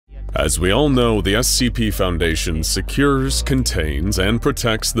As we all know, the SCP Foundation secures, contains, and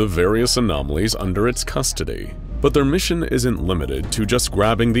protects the various anomalies under its custody. But their mission isn't limited to just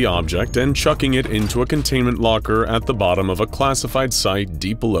grabbing the object and chucking it into a containment locker at the bottom of a classified site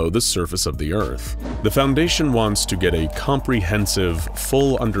deep below the surface of the Earth. The Foundation wants to get a comprehensive,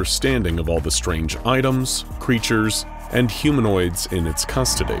 full understanding of all the strange items, creatures, and humanoids in its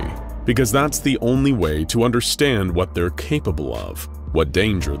custody, because that's the only way to understand what they're capable of, what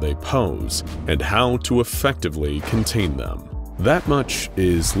danger they pose, and how to effectively contain them. That much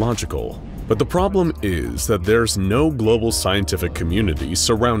is logical. But the problem is that there's no global scientific community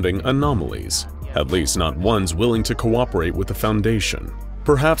surrounding anomalies, at least not ones willing to cooperate with the Foundation.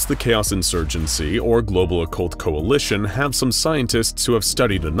 Perhaps the Chaos Insurgency or Global Occult Coalition have some scientists who have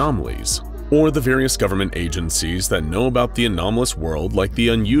studied anomalies, or the various government agencies that know about the anomalous world like the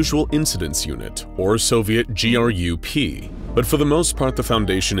Unusual Incidents Unit or Soviet GRUP. But for the most part, the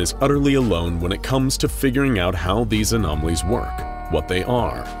Foundation is utterly alone when it comes to figuring out how these anomalies work, what they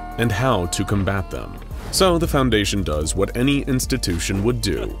are, and how to combat them. So the Foundation does what any institution would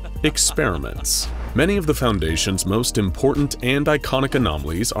do: experiments. Many of the Foundation's most important and iconic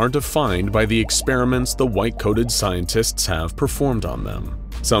anomalies are defined by the experiments the white-coated scientists have performed on them,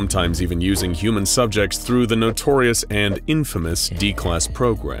 sometimes even using human subjects through the notorious and infamous D-Class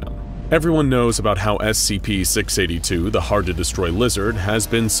program. Everyone knows about how SCP-682, the hard-to-destroy lizard, has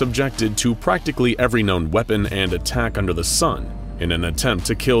been subjected to practically every known weapon and attack under the sun in an attempt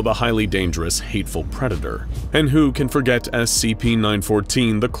to kill the highly dangerous, hateful predator. And who can forget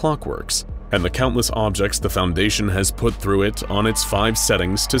SCP-914, the Clockworks, and the countless objects the Foundation has put through it on its 5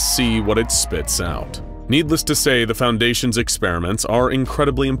 settings to see what it spits out. Needless to say, the Foundation's experiments are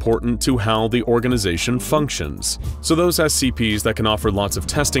incredibly important to how the organization functions, so those SCPs that can offer lots of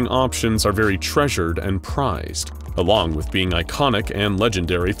testing options are very treasured and prized, along with being iconic and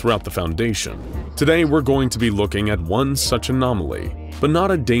legendary throughout the Foundation. Today we're going to be looking at one such anomaly, but not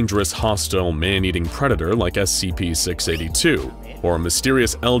a dangerous, hostile, man-eating predator like SCP-682, or a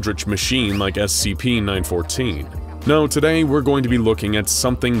mysterious eldritch machine like SCP-914. No, today we're going to be looking at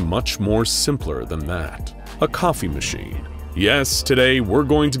something much more simpler than that: a coffee machine. Yes, today we're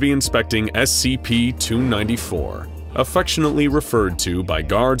going to be inspecting SCP-294, affectionately referred to by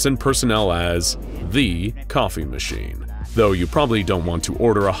guards and personnel as the coffee machine. Though you probably don't want to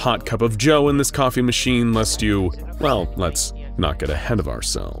order a hot cup of joe in this coffee machine lest you, well, let's not get ahead of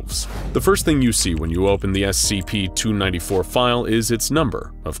ourselves. The first thing you see when you open the SCP-294 file is its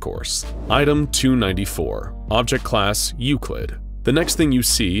number, of course. Item 294, Object Class Euclid. The next thing you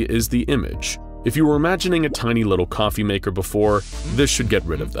see is the image. If you were imagining a tiny little coffee maker before, this should get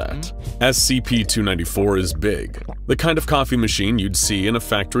rid of that. SCP-294 is big, the kind of coffee machine you'd see in a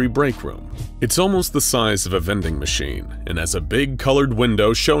factory break room. It's almost the size of a vending machine, and has a big colored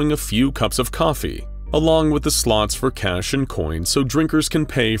window showing a few cups of coffee, along with the slots for cash and coins so drinkers can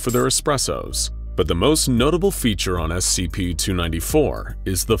pay for their espressos. But the most notable feature on SCP-294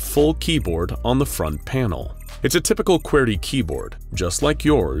 is the full keyboard on the front panel. It's a typical QWERTY keyboard, just like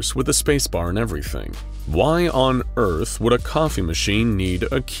yours, with a spacebar and everything. Why on earth would a coffee machine need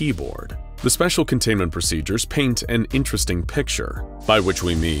a keyboard? The special containment procedures paint an interesting picture, by which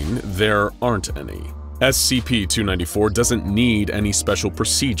we mean there aren't any. SCP-294 doesn't need any special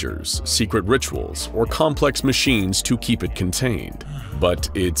procedures, secret rituals, or complex machines to keep it contained. But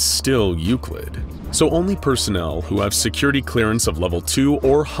it's still Euclid, so only personnel who have security clearance of level 2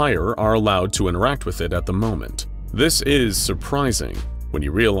 or higher are allowed to interact with it at the moment. This is surprising when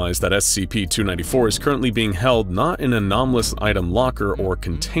you realize that SCP-294 is currently being held not in an anomalous item locker or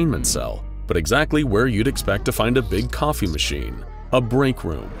containment cell, but exactly where you'd expect to find a big coffee machine: a break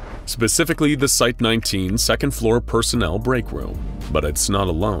room. Specifically the Site-19 second floor personnel break room. But it's not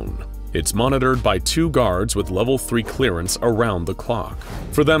alone. It's monitored by 2 guards with level 3 clearance around the clock.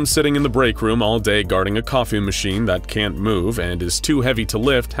 For them, sitting in the break room all day guarding a coffee machine that can't move and is too heavy to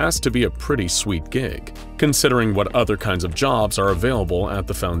lift has to be a pretty sweet gig, considering what other kinds of jobs are available at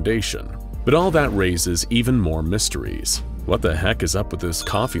the Foundation. But all that raises even more mysteries. What the heck is up with this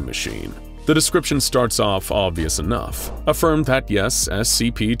coffee machine? The description starts off obvious enough. Affirmed that yes,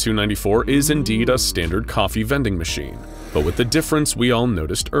 SCP-294 is indeed a standard coffee vending machine, but with the difference we all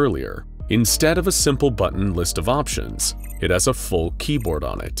noticed earlier. Instead of a simple button list of options, it has a full keyboard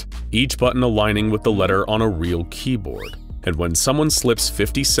on it, each button aligning with the letter on a real keyboard. And when someone slips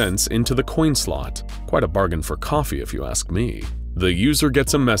 50 cents into the coin slot, quite a bargain for coffee if you ask me, the user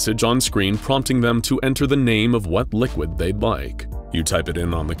gets a message on screen prompting them to enter the name of what liquid they'd like. You type it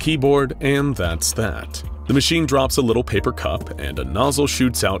in on the keyboard, and that's that. The machine drops a little paper cup, and a nozzle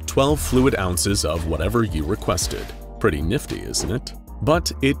shoots out 12 fluid ounces of whatever you requested. Pretty nifty, isn't it?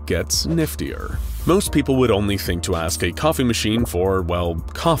 But it gets niftier. Most people would only think to ask a coffee machine for, well,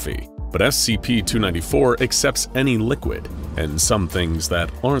 coffee. But SCP-294 accepts any liquid, and some things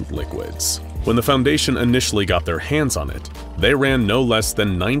that aren't liquids. When the Foundation initially got their hands on it, they ran no less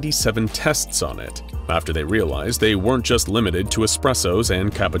than 97 tests on it, after they realized they weren't just limited to espressos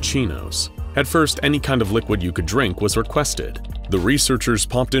and cappuccinos. At first, any kind of liquid you could drink was requested. The researchers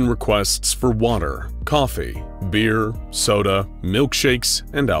popped in requests for water, coffee, beer, soda, milkshakes,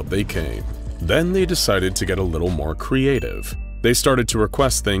 and out they came. Then they decided to get a little more creative. They started to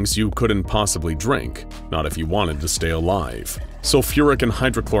request things you couldn't possibly drink, not if you wanted to stay alive. Sulfuric and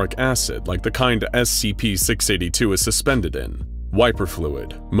hydrochloric acid, like the kind SCP-682 is suspended in. Wiper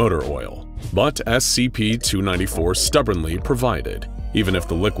fluid, motor oil. But SCP-294 stubbornly provided, even if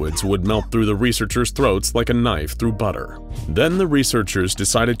the liquids would melt through the researchers' throats like a knife through butter. Then the researchers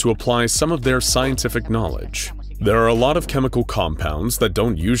decided to apply some of their scientific knowledge. There are a lot of chemical compounds that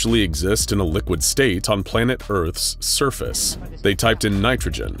don't usually exist in a liquid state on planet Earth's surface. They typed in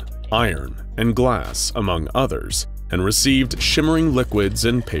nitrogen, iron, and glass, among others, and received shimmering liquids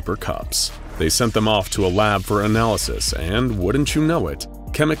in paper cups. They sent them off to a lab for analysis and, wouldn't you know it,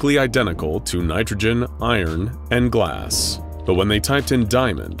 chemically identical to nitrogen, iron, and glass. But when they typed in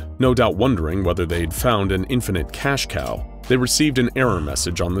diamond, no doubt wondering whether they'd found an infinite cash cow, they received an error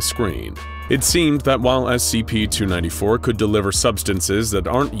message on the screen. It seemed that while SCP-294 could deliver substances that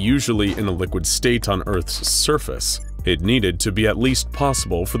aren't usually in a liquid state on Earth's surface, it needed to be at least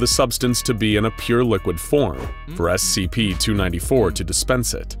possible for the substance to be in a pure liquid form for SCP-294 to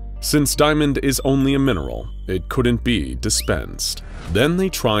dispense it. Since diamond is only a mineral, it couldn't be dispensed. Then they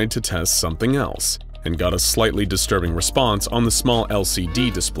tried to test something else, and got a slightly disturbing response on the small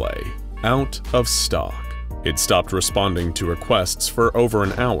LCD display. Out of stock. It stopped responding to requests for over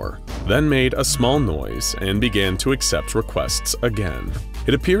an hour, then made a small noise and began to accept requests again.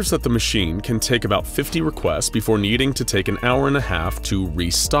 It appears that the machine can take about 50 requests before needing to take an hour and a half to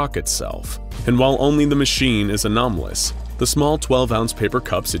restock itself. And while only the machine is anomalous, the small 12-ounce paper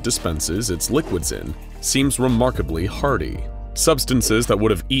cups it dispenses its liquids in seems remarkably hardy. Substances that would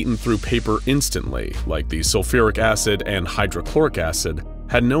have eaten through paper instantly, like the sulfuric acid and hydrochloric acid,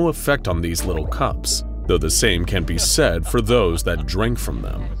 had no effect on these little cups, though the same can be said for those that drank from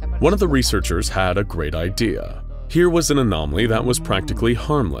them. One of the researchers had a great idea. Here was an anomaly that was practically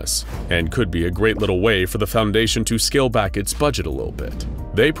harmless, and could be a great little way for the Foundation to scale back its budget a little bit.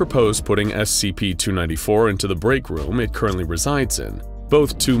 They proposed putting SCP-294 into the break room it currently resides in,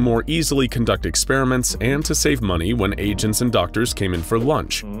 both to more easily conduct experiments and to save money when agents and doctors came in for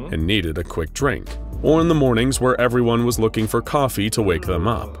lunch and needed a quick drink, or in the mornings where everyone was looking for coffee to wake them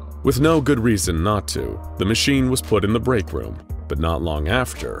up. With no good reason not to, the machine was put in the break room, but not long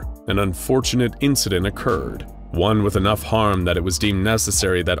after, an unfortunate incident occurred. One with enough harm that it was deemed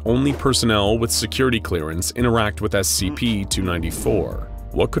necessary that only personnel with security clearance interact with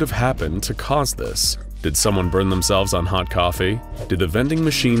SCP-294. What could have happened to cause this? Did someone burn themselves on hot coffee? Did the vending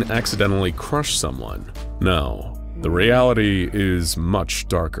machine accidentally crush someone? No. The reality is much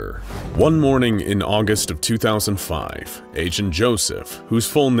darker. One morning in August of 2005, Agent Joseph, whose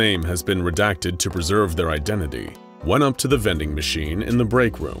full name has been redacted to preserve their identity, went up to the vending machine in the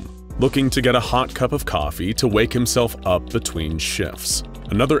break room, looking to get a hot cup of coffee to wake himself up between shifts.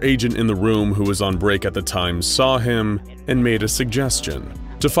 Another agent in the room who was on break at the time saw him and made a suggestion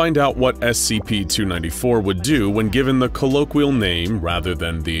to find out what SCP-294 would do when given the colloquial name rather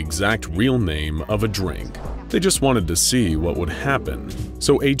than the exact real name of a drink. They just wanted to see what would happen.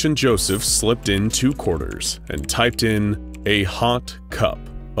 So Agent Joseph slipped in 2 quarters and typed in a hot cup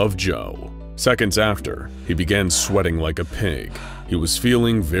of Joe. Seconds after, he began sweating like a pig. He was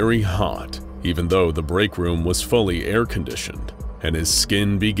feeling very hot, even though the break room was fully air-conditioned, and his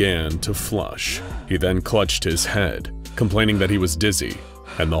skin began to flush. He then clutched his head, complaining that he was dizzy,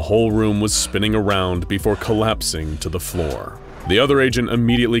 and the whole room was spinning around before collapsing to the floor. The other agent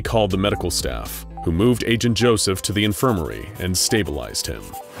immediately called the medical staff, who moved Agent Joseph to the infirmary and stabilized him.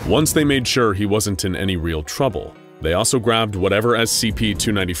 Once they made sure he wasn't in any real trouble, they also grabbed whatever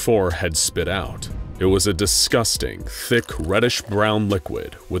SCP-294 had spit out. It was a disgusting, thick, reddish-brown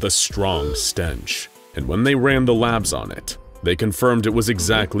liquid with a strong stench, and when they ran the labs on it, they confirmed it was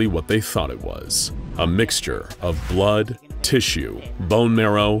exactly what they thought it was: a mixture of blood, tissue, bone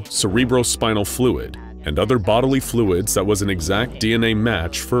marrow, cerebrospinal fluid, and other bodily fluids that was an exact DNA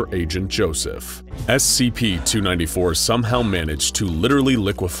match for Agent Joseph. SCP-294 somehow managed to literally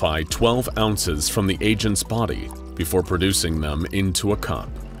liquefy 12 ounces from the agent's body before producing them into a cup.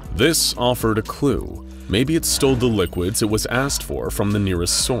 This offered a clue. Maybe it stole the liquids it was asked for from the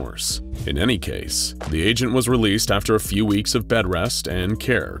nearest source. In any case, the agent was released after a few weeks of bed rest and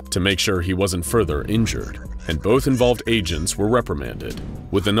care to make sure he wasn't further injured, and both involved agents were reprimanded.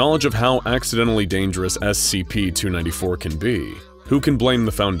 With the knowledge of how accidentally dangerous SCP-294 can be, who can blame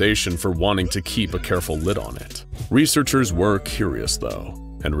the Foundation for wanting to keep a careful lid on it? Researchers were curious, though,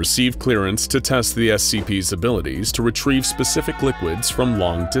 and received clearance to test the SCP's abilities to retrieve specific liquids from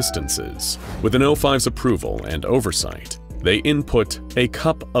long distances. With an O5's approval and oversight, they input a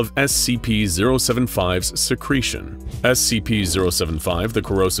cup of SCP-075's secretion. SCP-075, the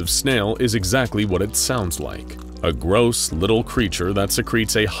corrosive snail, is exactly what it sounds like. A gross little creature that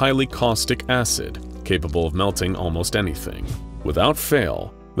secretes a highly caustic acid, capable of melting almost anything. Without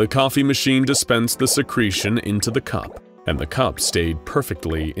fail, the coffee machine dispensed the secretion into the cup, and the cup stayed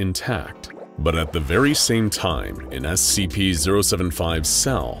perfectly intact. But at the very same time, in SCP-075's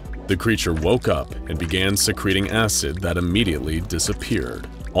cell, the creature woke up and began secreting acid that immediately disappeared.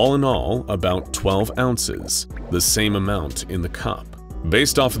 All in all, about 12 ounces, the same amount in the cup.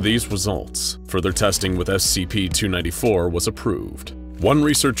 Based off of these results, further testing with SCP-294 was approved. One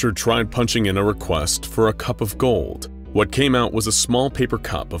researcher tried punching in a request for a cup of gold. What came out was a small paper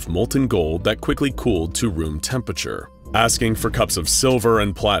cup of molten gold that quickly cooled to room temperature. Asking for cups of silver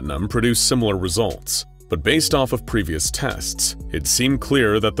and platinum produced similar results, but based off of previous tests, it seemed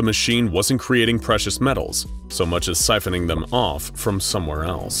clear that the machine wasn't creating precious metals, so much as siphoning them off from somewhere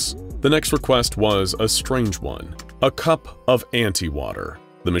else. The next request was a strange one, a cup of anti-water.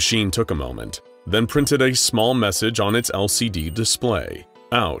 The machine took a moment, then printed a small message on its LCD display,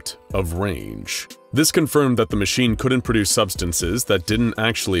 "Out of range." This confirmed that the machine couldn't produce substances that didn't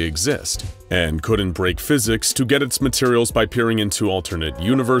actually exist, and couldn't break physics to get its materials by peering into alternate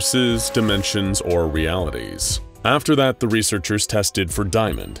universes, dimensions, or realities. After that, the researchers tested for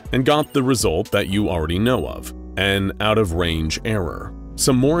diamond, and got the result that you already know of, an out-of-range error.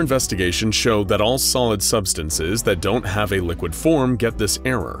 Some more investigation showed that all solid substances that don't have a liquid form get this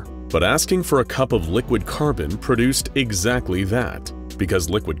error, but asking for a cup of liquid carbon produced exactly that, because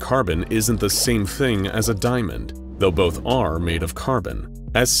liquid carbon isn't the same thing as a diamond, though both are made of carbon.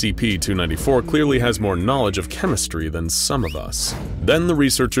 SCP-294 clearly has more knowledge of chemistry than some of us. Then the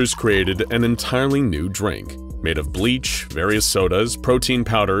researchers created an entirely new drink, made of bleach, various sodas, protein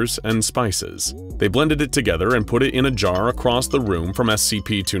powders, and spices. They blended it together and put it in a jar across the room from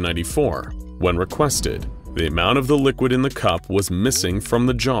SCP-294. When requested, the amount of the liquid in the cup was missing from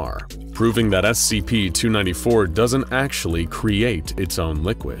the jar, proving that SCP-294 doesn't actually create its own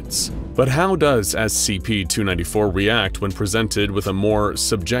liquids. But how does SCP-294 react when presented with a more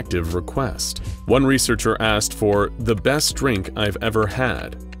subjective request? One researcher asked for the best drink I've ever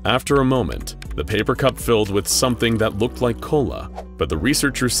had. After a moment, the paper cup filled with something that looked like cola, but the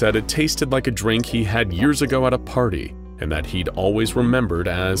researcher said it tasted like a drink he had years ago at a party, and that he'd always remembered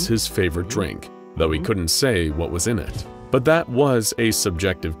as his favorite drink, though he couldn't say what was in it. But that was a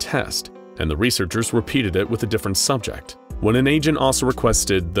subjective test, and the researchers repeated it with a different subject. When an agent also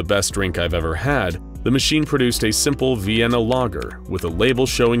requested the best drink I've ever had, the machine produced a simple Vienna lager with a label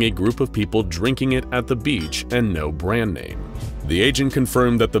showing a group of people drinking it at the beach and no brand name. The agent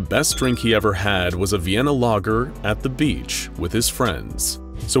confirmed that the best drink he ever had was a Vienna lager at the beach with his friends.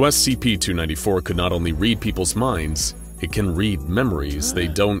 So SCP-294 could not only read people's minds, it can read memories they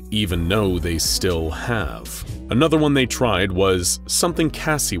don't even know they still have. Another one they tried was something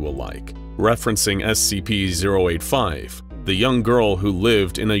Cassie will like, referencing SCP-085, the young girl who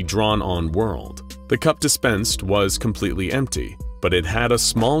lived in a drawn-on world. The cup dispensed was completely empty, but it had a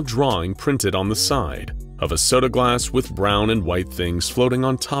small drawing printed on the side of a soda glass with brown and white things floating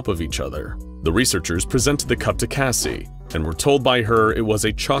on top of each other. The researchers presented the cup to Cassie, and were told by her it was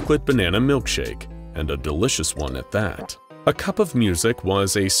a chocolate banana milkshake, and a delicious one at that. A cup of music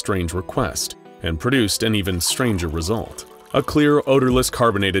was a strange request, and produced an even stranger result. A clear, odorless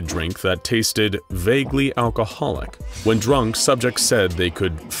carbonated drink that tasted vaguely alcoholic. When drunk, subjects said they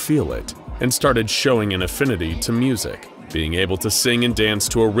could feel it, and started showing an affinity to music, being able to sing and dance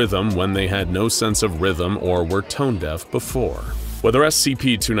to a rhythm when they had no sense of rhythm or were tone-deaf before. Whether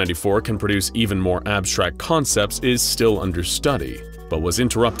SCP-294 can produce even more abstract concepts is still under study, but was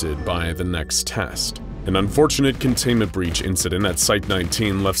interrupted by the next test. An unfortunate containment breach incident at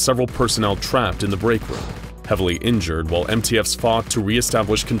Site-19 left several personnel trapped in the break room, heavily injured while MTFs fought to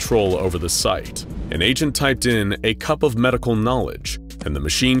re-establish control over the site. An agent typed in a cup of medical knowledge, and the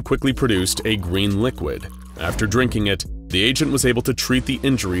machine quickly produced a green liquid. After drinking it, the agent was able to treat the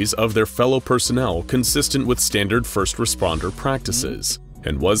injuries of their fellow personnel consistent with standard first responder practices.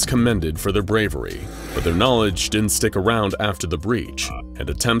 and was commended for their bravery, but their knowledge didn't stick around after the breach, and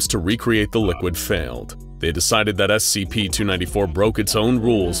attempts to recreate the liquid failed. They decided that SCP-294 broke its own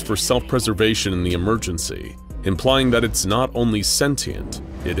rules for self-preservation in the emergency, implying that it's not only sentient,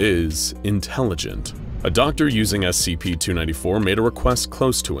 it is intelligent. A doctor using SCP-294 made a request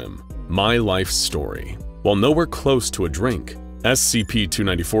close to him: my life story. While nowhere close to a drink,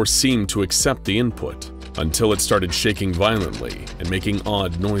 SCP-294 seemed to accept the input, until it started shaking violently and making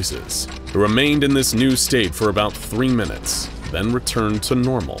odd noises. It remained in this new state for about 3 minutes, then returned to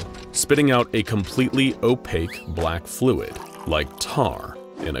normal, spitting out a completely opaque black fluid, like tar,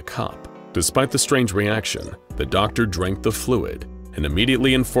 in a cup. Despite the strange reaction, the doctor drank the fluid and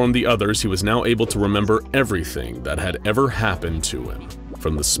immediately informed the others he was now able to remember everything that had ever happened to him,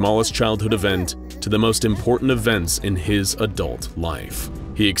 from the smallest childhood event to the most important events in his adult life.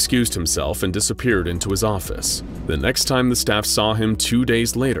 He excused himself and disappeared into his office. The next time the staff saw him 2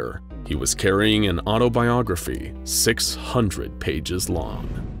 days later, he was carrying an autobiography 600 pages long.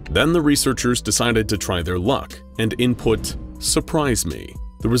 Then the researchers decided to try their luck and input "surprise me."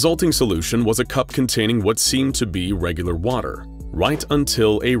 The resulting solution was a cup containing what seemed to be regular water, right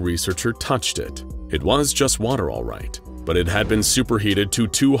until a researcher touched it. It was just water, all right, but it had been superheated to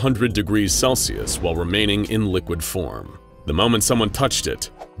 200 degrees Celsius while remaining in liquid form. The moment someone touched it,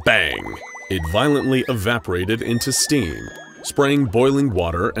 bang! It violently evaporated into steam, spraying boiling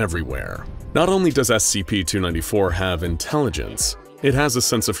water everywhere. Not only does SCP-294 have intelligence, it has a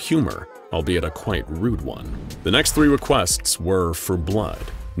sense of humor, albeit a quite rude one. The next 3 requests were for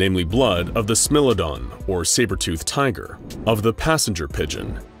blood, namely blood of the Smilodon or saber-toothed tiger, of the passenger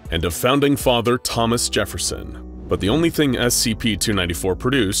pigeon, and of founding father Thomas Jefferson. But the only thing SCP-294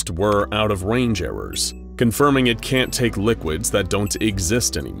 produced were out-of-range errors, confirming it can't take liquids that don't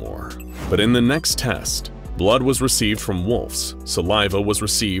exist anymore. But in the next test, blood was received from wolves, saliva was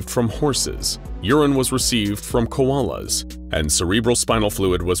received from horses, urine was received from koalas, and cerebral spinal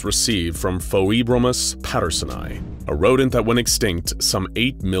fluid was received from Phoebromus pattersoni, a rodent that went extinct some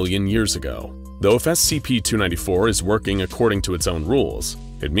 8 million years ago. Though if SCP-294 is working according to its own rules,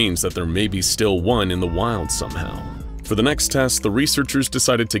 it means that there may be still one in the wild somehow. For the next test, the researchers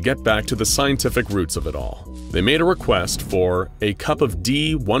decided to get back to the scientific roots of it all. They made a request for a cup of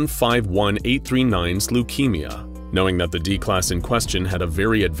D-151839's leukemia, knowing that the D-class in question had a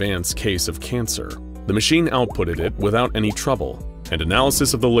very advanced case of cancer. The machine outputted it without any trouble, and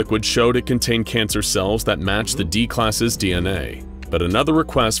analysis of the liquid showed it contained cancer cells that matched the D-class's DNA. But another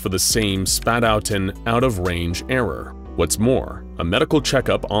request for the same spat out an out-of-range error. What's more, a medical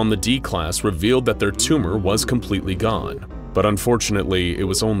checkup on the D-class revealed that their tumor was completely gone. But unfortunately, it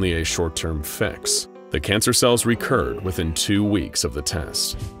was only a short-term fix. The cancer cells recurred within 2 weeks of the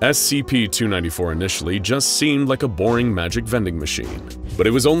test. SCP-294 initially just seemed like a boring magic vending machine. But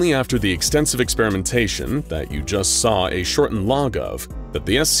it was only after the extensive experimentation that you just saw a shortened log of that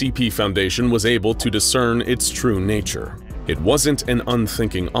the SCP Foundation was able to discern its true nature. It wasn't an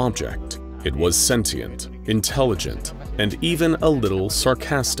unthinking object. It was sentient, intelligent, and even a little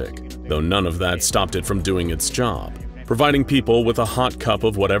sarcastic, though none of that stopped it from doing its job, providing people with a hot cup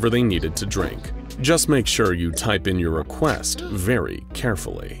of whatever they needed to drink. Just make sure you type in your request very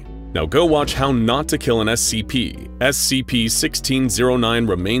carefully. Now go watch How Not to Kill an SCP, SCP-1609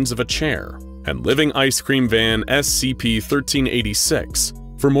 Remains of a Chair, and Living Ice Cream Van SCP-1386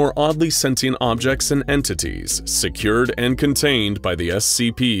 for more oddly sentient objects and entities secured and contained by the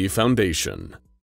SCP Foundation.